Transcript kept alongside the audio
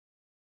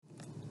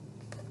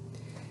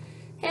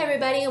Hey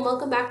everybody, and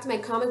welcome back to my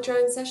comic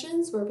drawing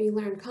sessions where we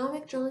learn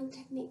comic drawing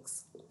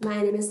techniques.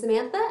 My name is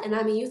Samantha and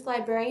I'm a youth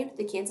librarian at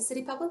the Kansas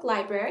City Public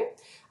Library.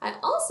 I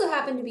also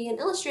happen to be an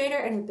illustrator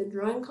and have been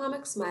drawing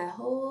comics my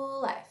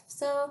whole life,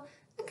 so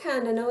I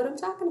kind of know what I'm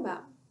talking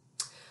about.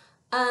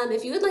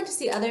 If you would like to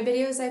see other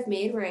videos I've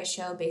made where I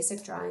show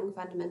basic drawing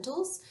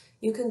fundamentals,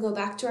 you can go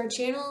back to our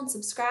channel and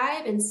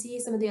subscribe and see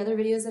some of the other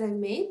videos that I've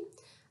made.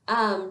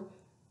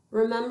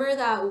 Remember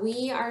that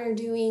we are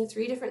doing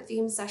 3 different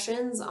theme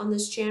sessions on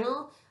this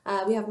channel.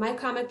 We have my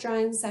comic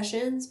drawing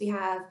sessions, we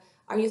have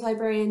our youth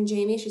librarian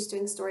Jamie, she's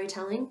doing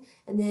storytelling,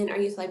 and then our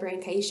youth librarian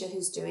Kaisha,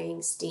 who's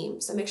doing STEAM.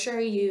 So make sure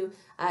you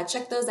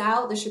check those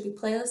out. There should be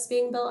playlists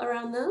being built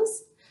around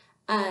those.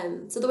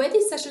 So the way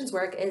these sessions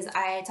work is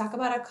I talk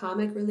about a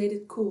comic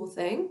related cool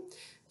thing,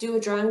 do a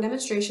drawing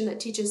demonstration that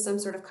teaches some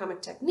sort of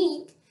comic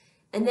technique,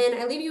 and then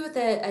I leave you with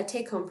a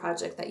take-home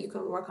project that you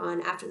can work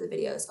on after the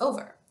video is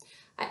over.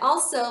 I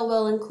also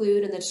will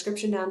include in the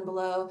description down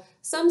below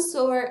some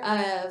sort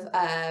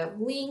of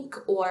link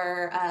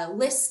or a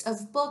list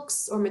of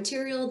books or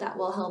material that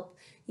will help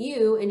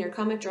you in your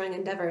comic drawing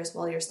endeavors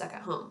while you're stuck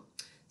at home.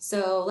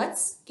 So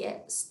let's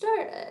get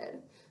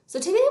started. So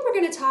today we're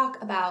going to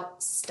talk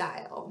about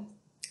style.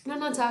 And I'm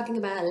not talking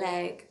about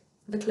like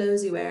the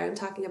clothes you wear, I'm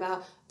talking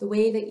about the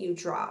way that you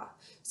draw.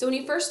 So when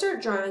you first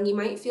start drawing, you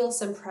might feel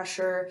some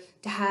pressure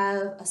to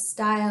have a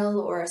style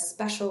or a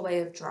special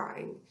way of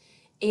drawing.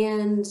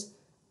 And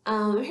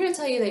I'm here to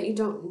tell you that you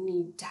don't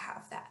need to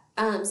have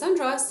that. Some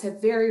draws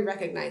have very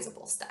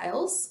recognizable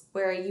styles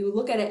where you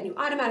look at it and you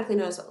automatically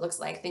notice what it looks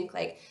like. Think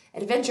like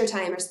Adventure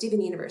Time or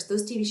Steven Universe.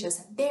 Those TV shows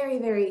have very,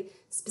 very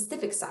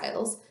specific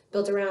styles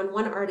built around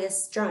one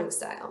artist's drawing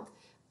style.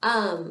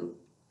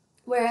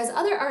 Whereas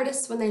other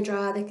artists, when they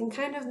draw, they can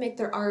kind of make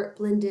their art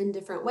blend in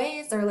different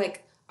ways. They're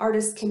like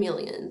artist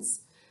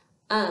chameleons.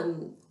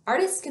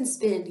 Artists can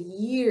spend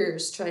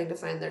years trying to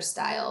find their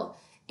style.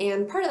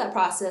 And part of that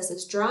process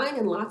is drawing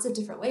in lots of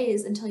different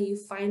ways until you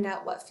find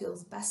out what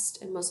feels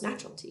best and most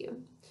natural to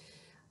you.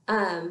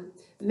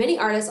 Many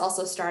artists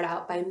also start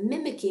out by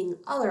mimicking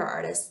other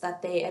artists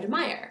that they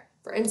admire.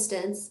 For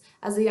instance,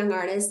 as a young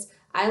artist,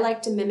 I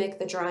like to mimic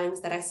the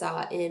drawings that I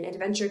saw in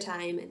Adventure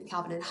Time and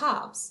Calvin and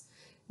Hobbes.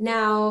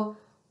 Now,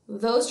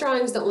 those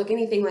drawings don't look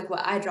anything like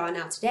what I draw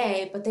now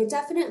today, but they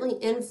definitely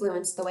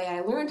influenced the way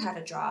I learned how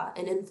to draw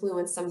and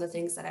influenced some of the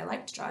things that I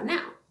like to draw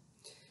now.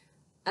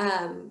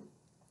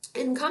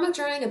 In comic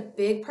drawing, a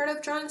big part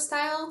of drawing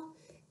style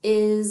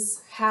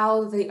is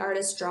how the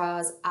artist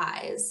draws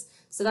eyes.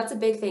 So that's a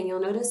big thing.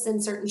 You'll notice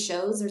in certain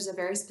shows there's a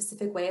very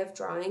specific way of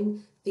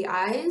drawing the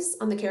eyes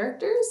on the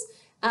characters.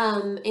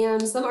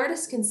 And some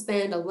artists can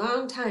spend a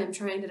long time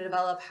trying to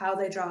develop how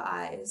they draw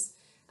eyes.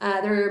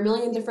 There are a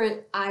million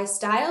different eye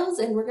styles,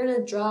 and we're going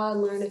to draw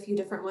and learn a few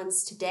different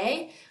ones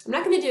today. I'm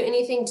not going to do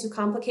anything too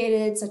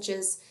complicated, such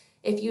as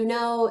if you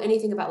know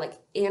anything about like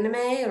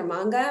anime or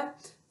manga,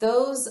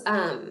 those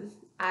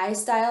eye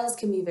styles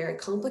can be very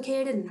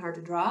complicated and hard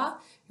to draw.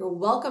 You're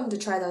welcome to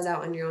try those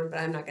out on your own, but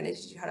I'm not going to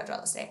teach you how to draw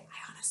those today.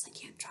 I honestly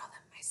can't draw them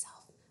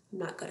myself. I'm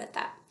not good at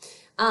that.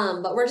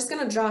 But we're just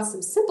going to draw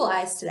some simple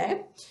eyes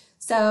today.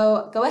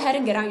 So go ahead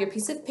and get out your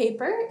piece of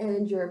paper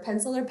and your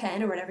pencil or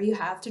pen or whatever you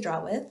have to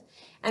draw with.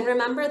 And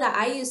remember that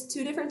I use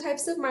 2 different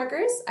types of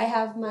markers. I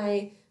have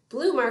my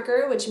blue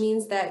marker, which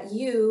means that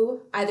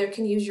you either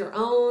can use your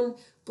own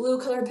blue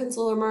colored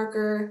pencil or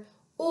marker,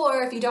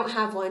 or if you don't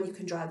have one, you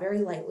can draw very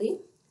lightly.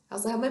 I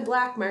also have my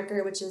black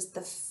marker, which is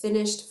the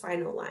finished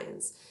final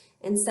lines.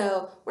 And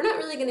so we're not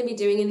really going to be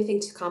doing anything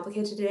too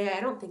complicated today. I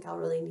don't think I'll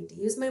really need to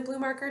use my blue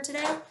marker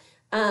today.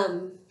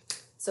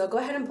 So go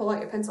ahead and pull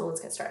out your pencil and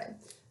let's get started.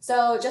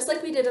 So just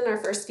like we did in our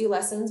first few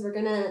lessons, we're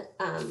going to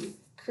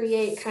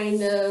create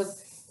kind of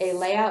a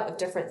layout of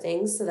different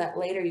things so that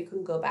later you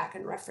can go back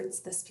and reference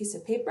this piece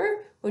of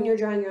paper when you're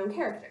drawing your own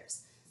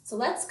characters. So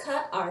let's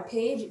cut our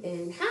page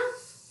in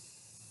half,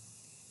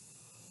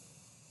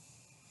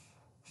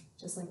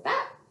 just like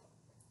that.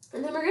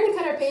 And then we're going to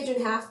cut our page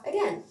in half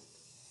again.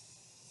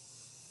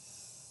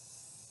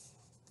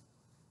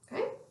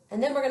 Okay?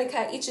 And then we're going to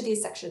cut each of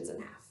these sections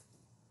in half.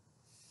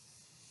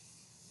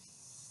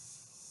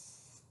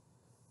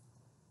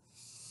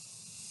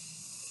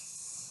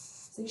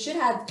 So you should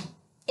have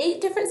 8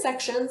 different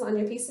sections on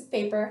your piece of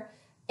paper,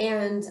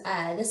 and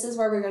this is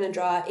where we're going to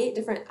draw 8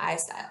 different eye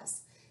styles.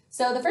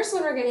 So the first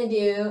one we're going to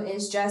do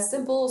is just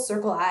simple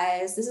circle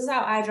eyes. This is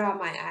how I draw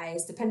my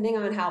eyes. Depending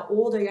on how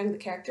old or young the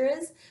character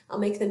is, I'll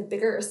make them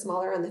bigger or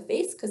smaller on the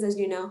face, because as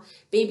you know,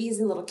 babies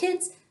and little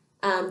kids,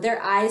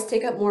 their eyes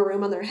take up more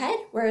room on their head,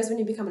 whereas when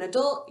you become an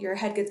adult, your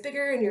head gets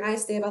bigger and your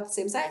eyes stay about the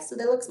same size, so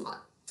they look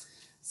smaller.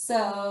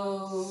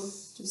 So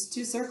just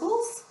 2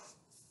 circles.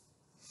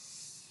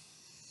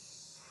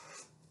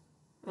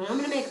 And I'm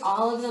going to make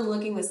all of them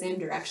looking the same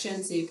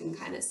direction so you can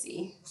kind of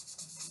see.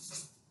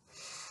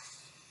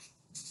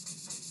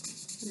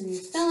 And then you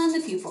fill in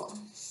the pupil.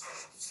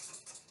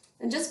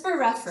 And just for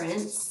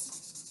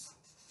reference,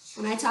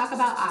 when I talk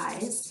about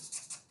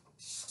eyes,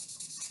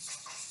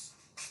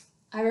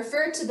 I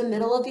refer to the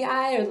middle of the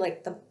eye, or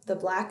like the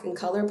black and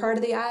color part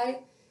of the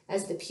eye,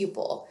 as the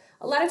pupil.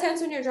 A lot of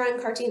times when you're drawing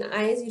cartoon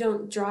eyes, you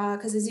don't draw,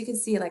 because as you can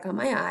see, like on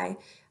my eye,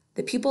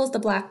 the pupil is the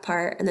black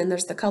part, and then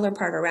there's the color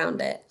part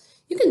around it.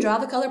 You can draw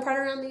the color part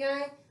around the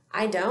eye.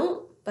 I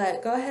don't,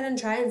 but go ahead and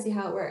try and see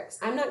how it works.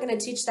 I'm not going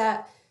to teach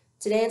that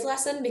today's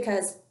lesson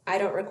because I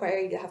don't require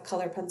you to have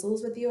color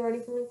pencils with you or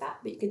anything like that,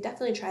 but you can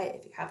definitely try it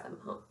if you have them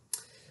at home.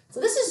 So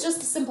this is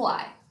just a simple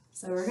eye.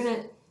 So we're going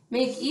to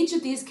make each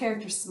of these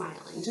characters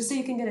smiling, just so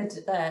you can get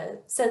a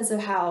sense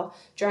of how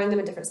drawing them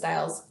in different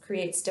styles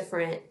creates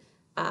different,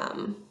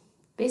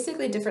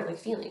 basically different like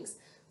feelings.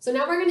 So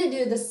now we're going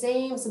to do the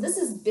same, so this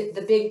is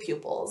the big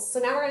pupils. So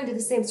now we're going to do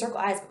the same circle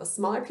eyes but with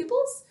smaller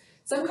pupils.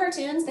 Some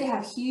cartoons, they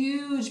have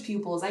huge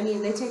pupils. I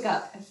mean, they take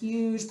up a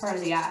huge part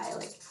of the eye.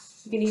 Like,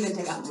 you can even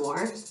take up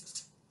more.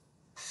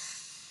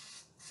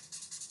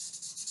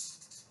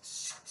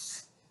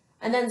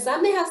 And then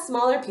some, they have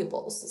smaller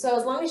pupils. So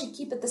as long as you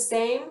keep it the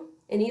same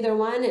in either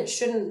one, it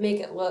shouldn't make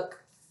it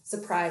look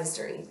surprised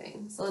or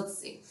anything. So let's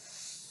see.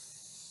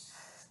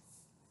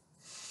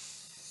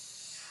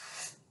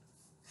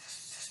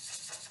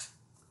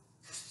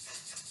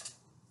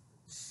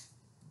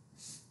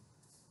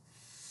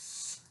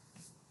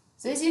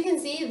 So as you can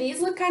see, these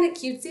look kind of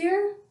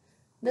cutesier.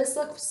 This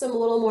looks a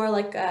little more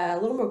like a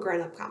little more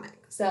grown-up comic.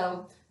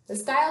 So the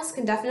styles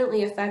can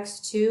definitely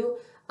affect too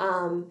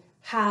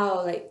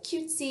how like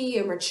cutesy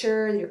or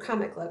mature your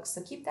comic looks.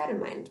 So keep that in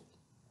mind.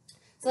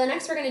 So the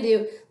next we're going to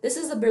do, this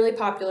is a really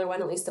popular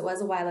one, at least it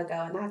was a while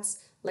ago, and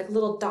that's like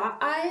little dot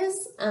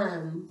eyes,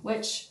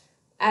 which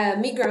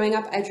me growing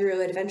up, I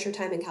drew Adventure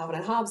Time and Calvin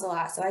and Hobbes a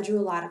lot, so I drew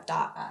a lot of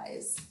dot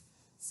eyes.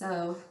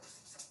 So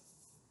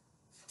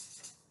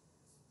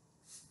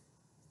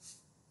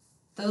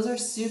those are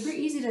super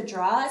easy to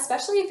draw,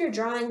 especially if you're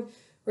drawing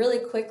really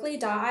quickly.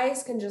 Dot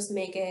eyes can just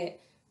make it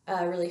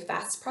a really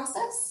fast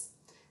process.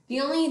 The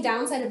only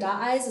downside of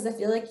dot eyes is I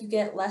feel like you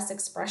get less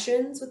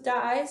expressions with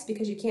dot eyes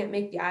because you can't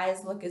make the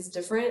eyes look as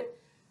different.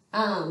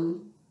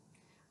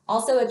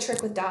 Also, a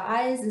trick with dot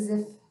eyes is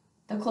if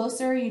the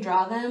closer you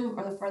draw them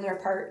or the further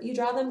apart you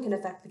draw them can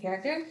affect the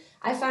character.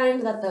 I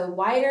find that the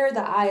wider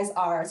the eyes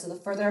are, so the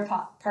further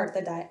apart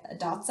the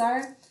dots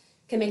are,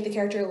 can make the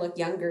character look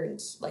younger and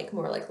like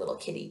more like little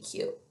kitty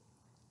cute.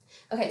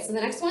 Okay, so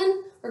the next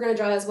one we're going to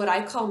draw is what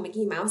I call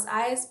Mickey Mouse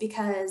eyes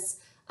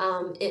because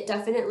it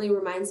definitely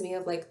reminds me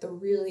of like the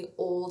really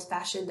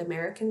old-fashioned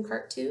American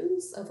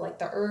cartoons of like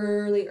the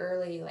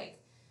early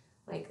like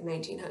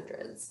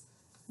 1900s.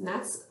 And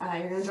that's,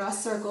 you're going to draw a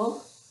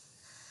circle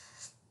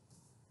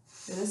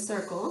and a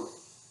circle.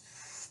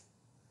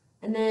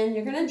 And then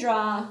you're going to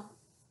draw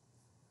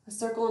a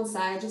circle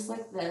inside just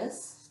like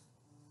this.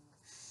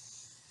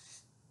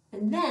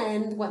 And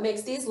then what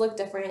makes these look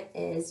different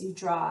is you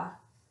draw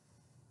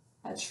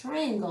a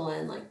triangle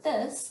in like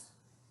this.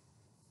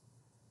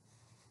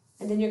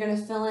 And then you're going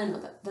to fill in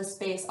the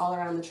space all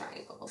around the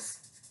triangles.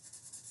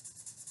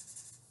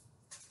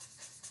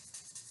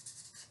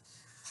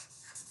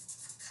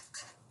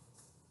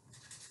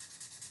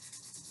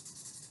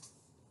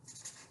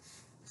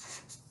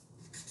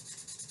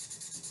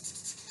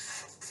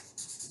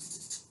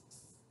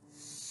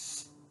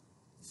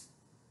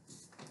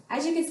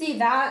 As you can see,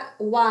 that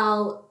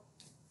while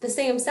the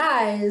same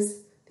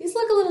size, these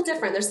look a little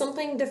different. There's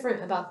something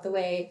different about the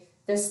way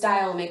this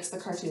style makes the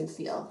cartoon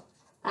feel.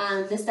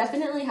 This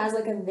definitely has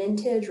like a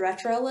vintage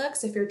retro look,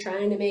 so if you're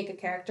trying to make a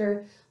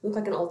character look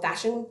like an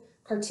old-fashioned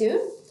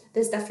cartoon,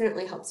 this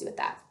definitely helps you with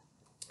that.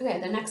 Okay,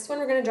 the next one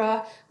we're going to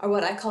draw are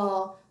what I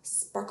call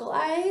sparkle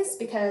eyes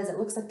because it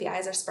looks like the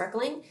eyes are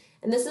sparkling.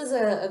 And this is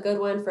a good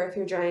one for if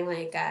you're drawing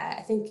like,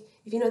 I think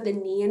if you know what the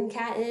Nyan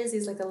cat is,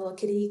 he's like a little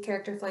kitty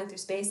character flying through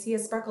space, he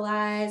has sparkle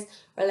eyes.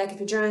 Or like if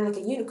you're drawing like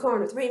a unicorn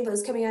with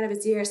rainbows coming out of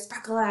its ears,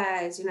 sparkle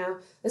eyes, you know.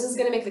 This is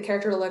going to make the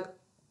character look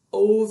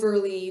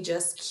overly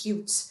just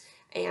cute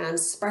and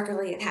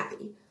sparkly and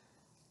happy.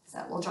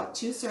 So we'll draw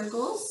two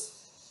circles.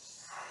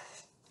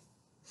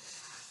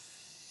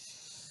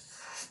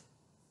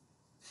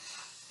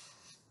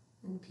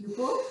 And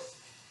pupil.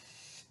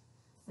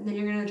 And then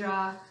you're going to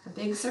draw a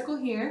big circle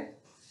here.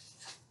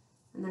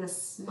 And then a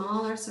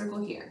smaller circle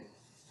here.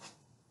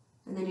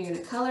 And then you're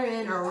going to color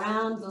in or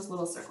around those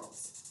little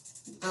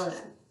circles. And fill it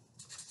in.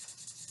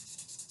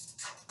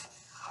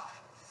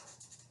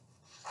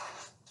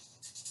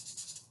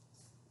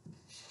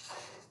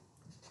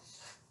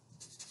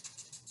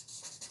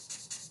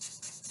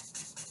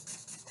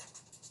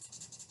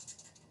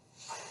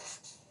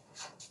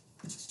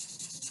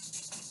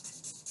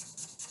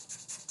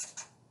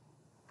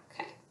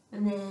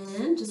 And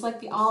then, just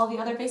like all the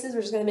other faces,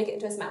 we're just going to make it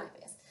into a smiley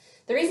face.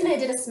 The reason I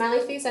did a smiley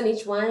face on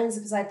each one is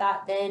because I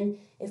thought then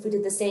if we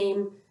did the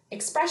same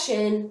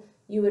expression,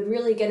 you would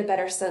really get a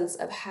better sense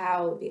of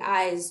how the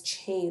eyes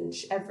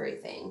change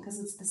everything, because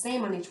it's the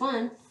same on each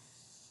one.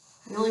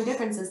 The only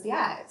difference is the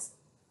eyes.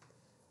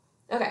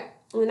 Okay,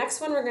 and the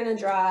next one we're going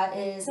to draw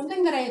is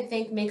something that I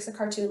think makes a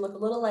cartoon look a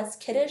little less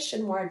kiddish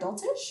and more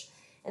adultish,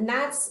 and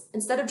that's,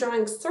 instead of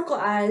drawing circle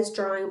eyes,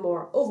 drawing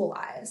more oval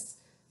eyes.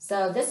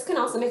 So this can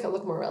also make it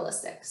look more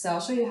realistic. So I'll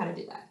show you how to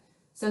do that.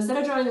 So instead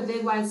of drawing a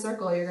big wide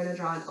circle, you're going to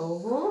draw an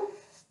oval.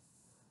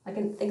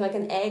 think like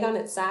an egg on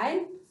its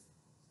side.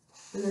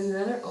 And then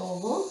another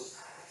oval.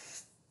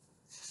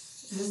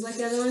 And just like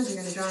the other ones,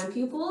 you're going to draw in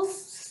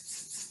pupils,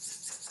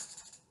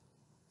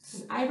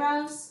 and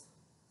eyebrows,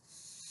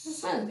 and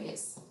smiley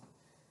face.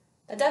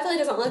 It definitely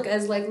doesn't look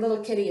as like little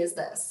kitty as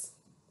this.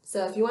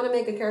 So if you want to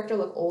make a character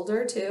look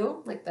older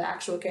too, like the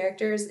actual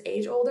characters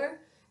age older,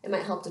 it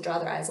might help to draw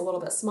their eyes a little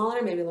bit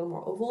smaller, maybe a little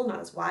more oval,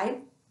 not as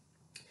wide.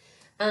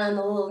 The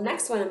little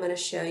next one I'm going to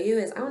show you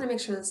is, I want to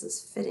make sure this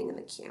is fitting in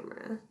the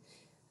camera.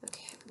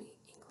 Okay, let me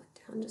angle it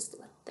down just a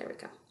little. There we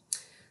go.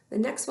 The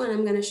next one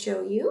I'm going to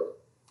show you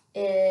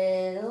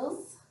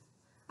is,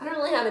 I don't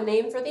really have a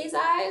name for these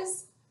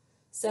eyes,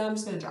 so I'm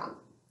just going to draw them.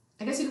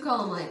 I guess you could call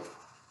them like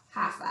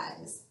half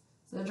eyes.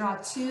 So draw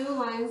 2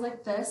 lines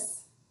like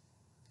this,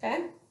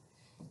 okay?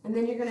 And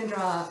then you're going to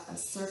draw a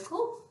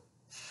circle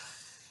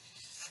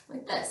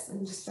like this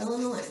and just fill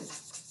in the line.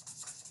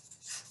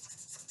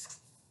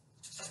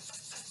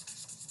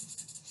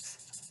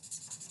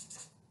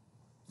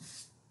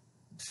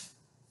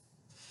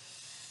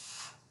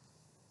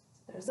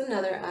 There's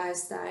another eye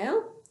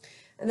style.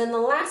 And then the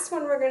last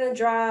one we're going to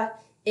draw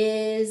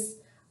is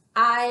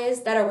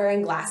eyes that are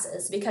wearing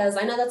glasses, because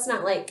I know that's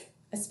not like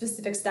a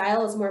specific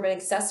style, it's more of an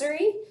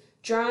accessory.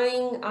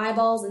 Drawing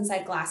eyeballs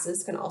inside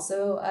glasses can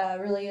also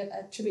really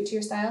attribute to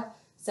your style.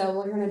 So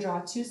we're going to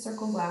draw 2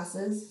 circle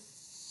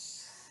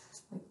glasses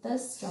like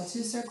this, draw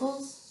 2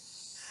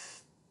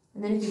 circles.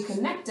 And then if you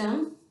connect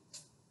them,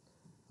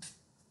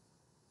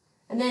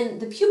 and then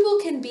the pupil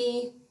can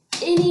be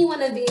any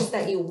one of these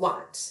that you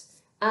want.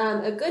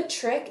 A good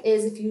trick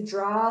is if you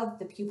draw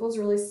the pupils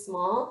really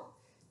small,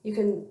 you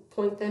can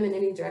point them in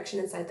any direction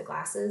inside the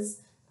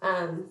glasses.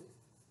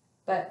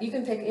 But you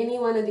can pick any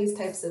one of these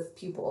types of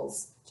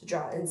pupils to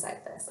draw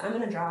inside this. I'm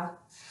going to draw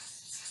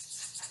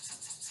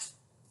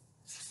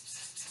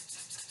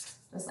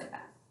just like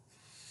that.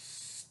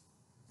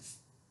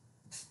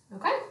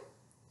 Okay?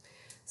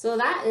 So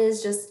that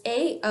is just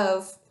 8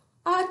 of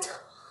a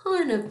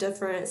ton of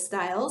different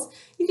styles.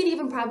 You could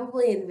even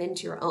probably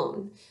invent your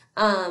own.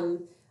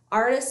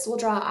 Artists will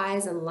draw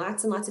eyes in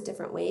lots and lots of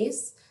different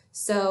ways.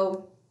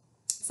 So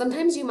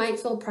sometimes you might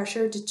feel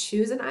pressure to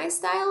choose an eye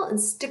style and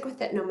stick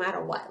with it no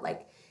matter what.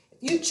 Like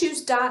if you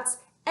choose dots,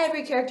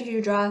 every character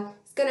you draw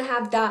is going to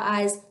have dot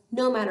eyes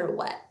no matter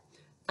what.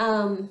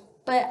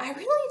 But I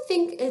really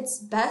think it's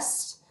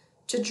best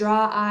to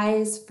draw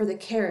eyes for the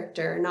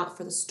character, not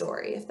for the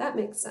story, if that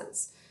makes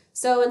sense.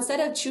 So instead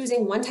of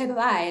choosing one type of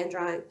eye and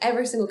drawing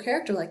every single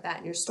character like that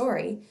in your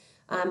story,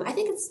 I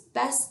think it's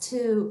best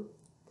to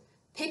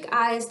pick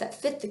eyes that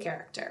fit the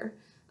character.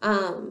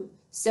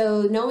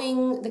 So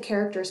knowing the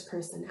character's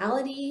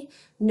personality,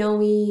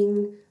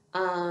 knowing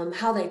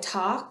how they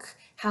talk,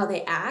 how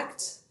they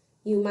act,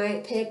 you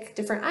might pick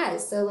different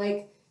eyes. So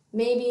like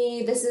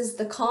maybe this is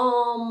the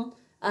calm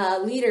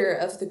leader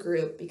of the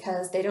group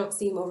because they don't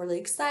seem overly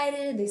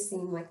excited. They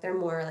seem like they're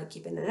more like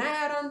keeping an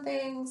eye out on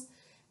things.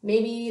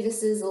 Maybe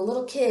this is a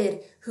little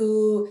kid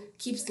who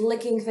keeps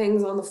licking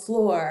things on the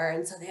floor,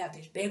 and so they have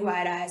these big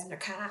wide eyes and they're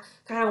kind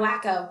of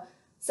wacko.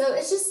 So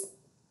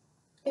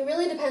it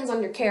really depends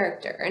on your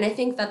character, and I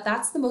think that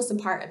that's the most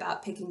important part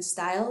about picking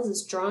styles,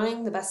 is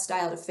drawing the best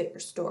style to fit your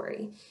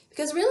story.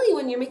 Because really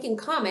when you're making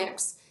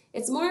comics,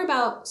 it's more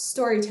about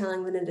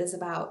storytelling than it is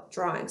about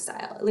drawing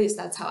style. At least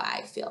that's how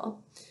I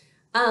feel.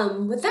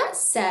 With that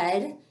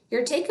said,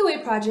 your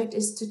takeaway project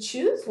is to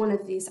choose one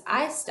of these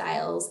eye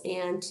styles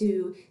and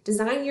to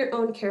design your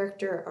own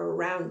character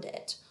around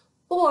it.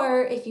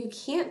 Or if you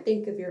can't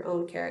think of your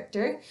own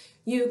character,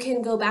 you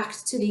can go back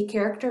to the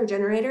character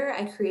generator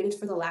I created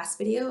for the last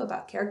video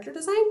about character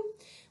design,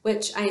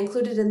 which I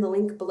included in the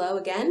link below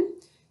again.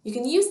 You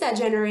can use that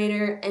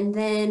generator and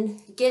then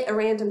get a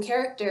random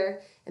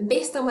character, and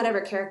based on whatever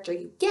character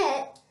you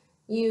get,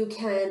 you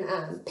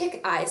can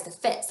pick eyes to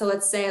fit. So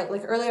let's say,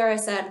 like earlier I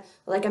said,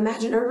 like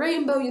imagine a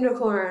rainbow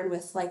unicorn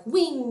with like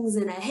wings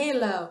and a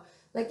halo.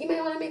 Like you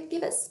might want to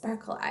give it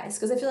sparkle eyes,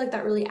 because I feel like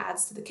that really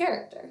adds to the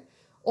character.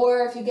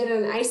 Or if you get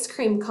an ice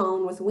cream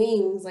cone with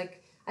wings,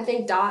 like I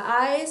think dot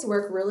eyes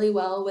work really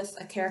well with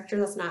a character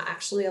that's not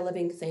actually a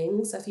living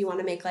thing. So if you want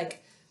to make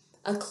like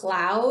a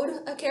cloud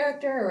a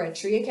character or a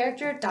tree a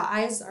character, dot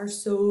eyes are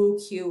so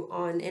cute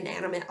on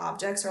inanimate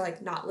objects or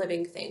like not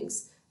living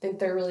things. I think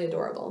they're really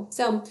adorable.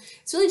 So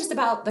it's really just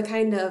about the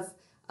kind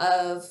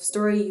of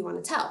story you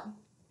want to tell.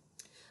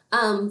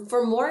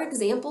 For more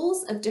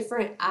examples of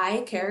different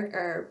eye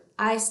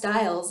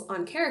styles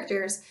on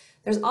characters,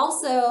 there's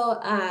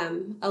also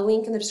a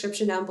link in the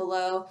description down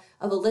below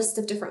of a list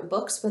of different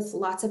books with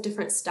lots of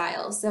different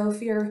styles. So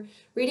if you're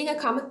reading a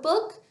comic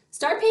book,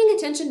 start paying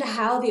attention to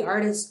how the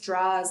artist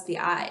draws the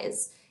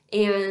eyes,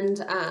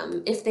 and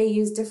if they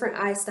use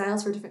different eye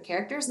styles for different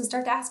characters, and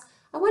start to ask,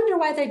 I wonder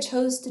why they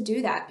chose to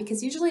do that,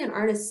 because usually an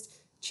artist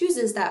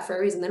chooses that for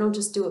a reason. They don't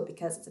just do it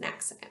because it's an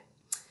accident.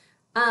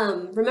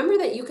 Remember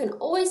that you can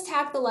always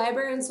tag the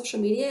library on social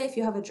media if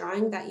you have a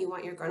drawing that you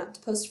want your grown-up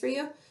to post for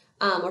you,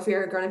 or if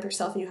you're a grown-up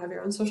yourself and you have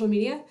your own social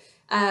media.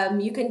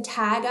 You can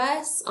tag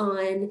us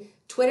on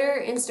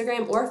Twitter,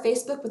 Instagram, or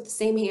Facebook with the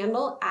same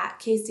handle at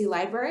KC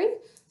Library.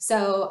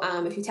 So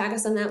if you tag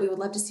us on that, we would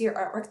love to see your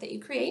artwork that you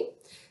create.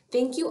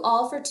 Thank you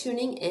all for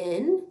tuning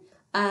in.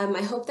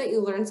 I hope that you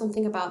learned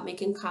something about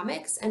making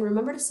comics, and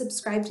remember to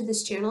subscribe to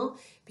this channel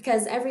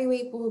because every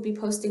week we'll be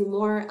posting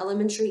more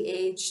elementary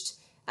aged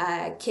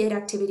kid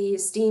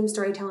activities, STEAM,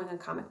 storytelling, and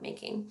comic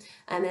making.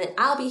 And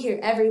I'll be here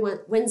every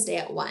Wednesday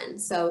at 1.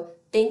 So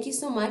thank you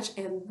so much,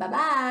 and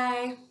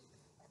bye-bye.